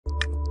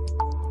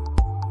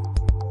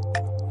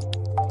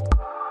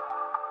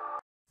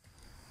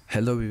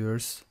Hello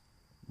viewers,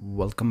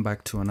 welcome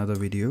back to another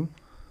video.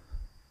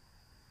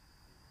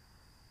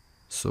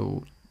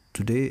 So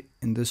today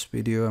in this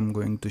video I'm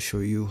going to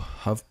show you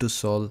how to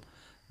solve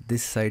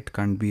this site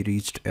can't be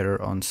reached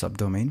error on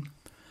subdomain.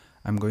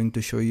 I'm going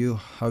to show you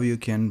how you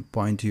can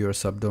point your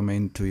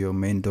subdomain to your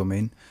main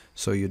domain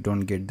so you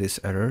don't get this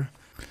error.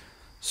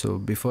 So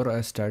before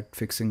I start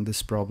fixing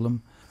this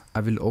problem,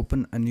 I will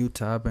open a new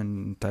tab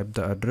and type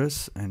the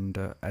address,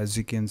 and as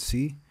you can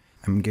see,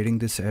 I'm getting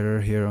this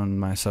error here on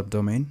my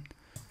subdomain.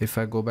 If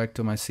I go back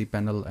to my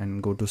cPanel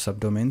and go to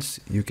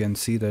subdomains, you can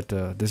see that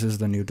this is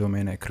the new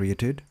domain I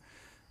created,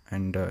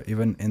 and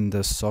even in the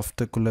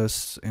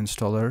Softaculous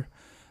installer,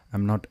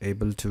 I'm not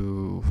able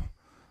to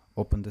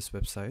open this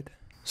website.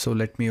 So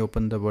let me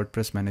open the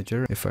WordPress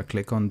manager. If I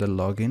click on the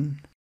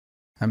login,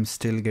 I'm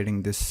still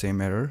getting this same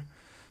error.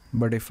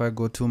 But if I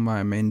go to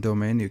my main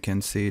domain, you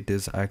can see it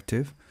is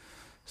active.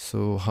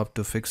 So how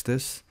to fix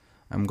this?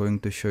 I'm going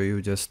to show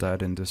you just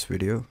that in this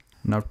video.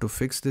 Now to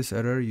fix this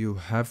error, you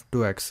have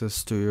to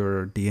access to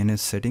your DNS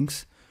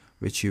settings,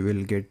 which you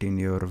will get in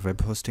your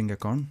web hosting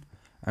account.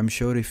 I'm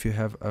sure if you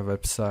have a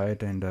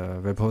website and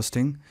a web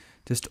hosting,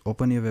 just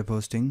open your web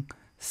hosting.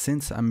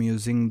 Since I'm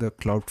using the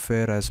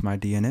Cloudflare as my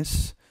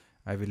DNS,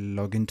 I will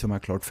log into my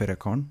Cloudflare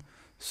account.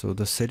 So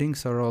the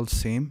settings are all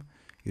same.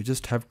 You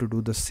just have to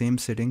do the same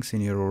settings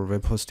in your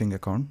web hosting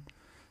account.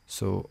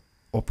 So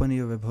open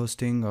your web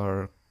hosting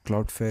or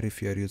Cloudflare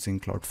if you are using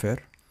Cloudflare.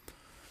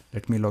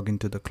 Let me log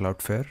into the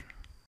Cloudflare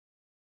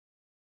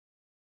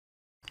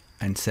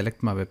and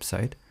select my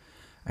website.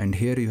 And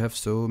here you have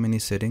so many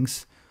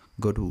settings.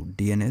 Go to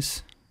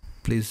DNS.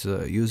 Please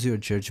use your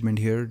judgment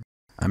here.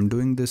 I'm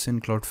doing this in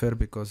Cloudflare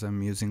because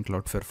I'm using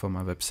Cloudflare for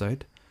my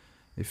website.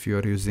 If you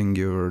are using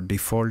your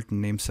default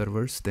name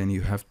servers, then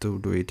you have to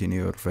do it in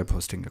your web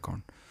hosting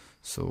account.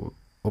 So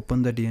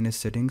open the DNS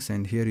settings,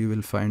 and here you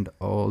will find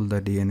all the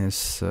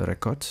DNS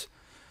records.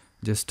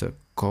 Just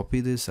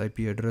copy this IP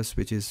address,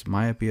 which is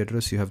my IP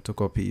address. You have to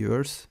copy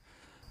yours,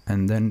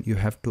 and then you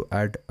have to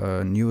add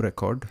a new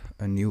record,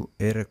 a new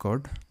A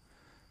record.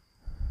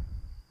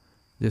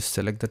 Just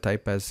select the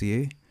type as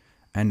A,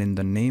 and in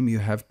the name you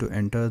have to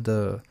enter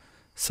the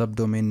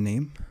subdomain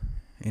name.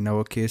 In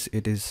our case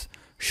it is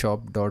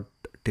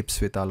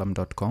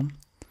shop.tipswithalam.com.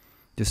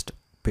 just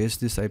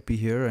paste this IP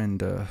here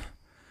and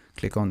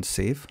click on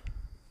save.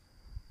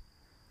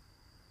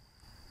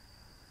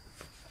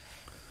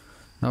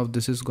 Now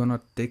this is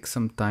gonna take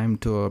some time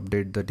to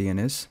update the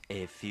DNS.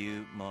 A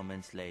few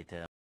moments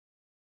later.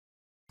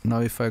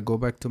 Now if I go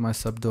back to my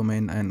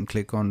subdomain and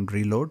click on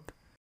reload,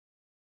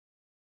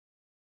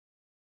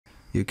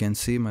 you can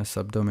see my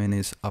subdomain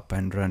is up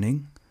and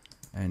running,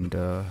 and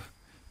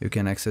you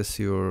can access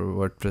your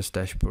WordPress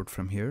dashboard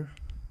from here.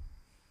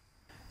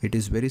 It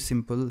is very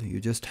simple. You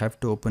just have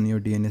to open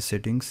your DNS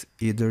settings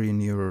either in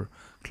your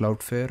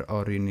Cloudflare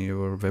or in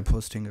your web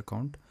hosting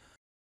account,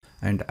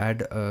 and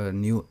add a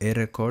new A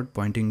record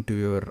pointing to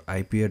your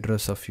IP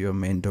address of your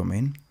main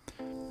domain.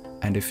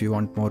 And if you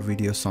want more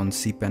videos on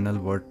cPanel,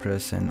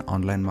 WordPress and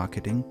online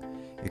marketing,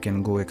 you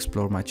can go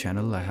explore my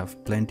channel. I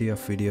have plenty of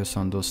videos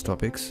on those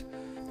topics.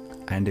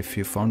 And if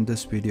you found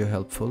this video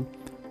helpful,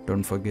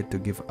 don't forget to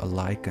give a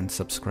like and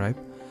subscribe.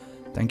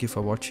 Thank you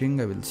for watching.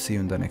 I will see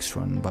you in the next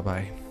one. Bye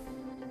bye.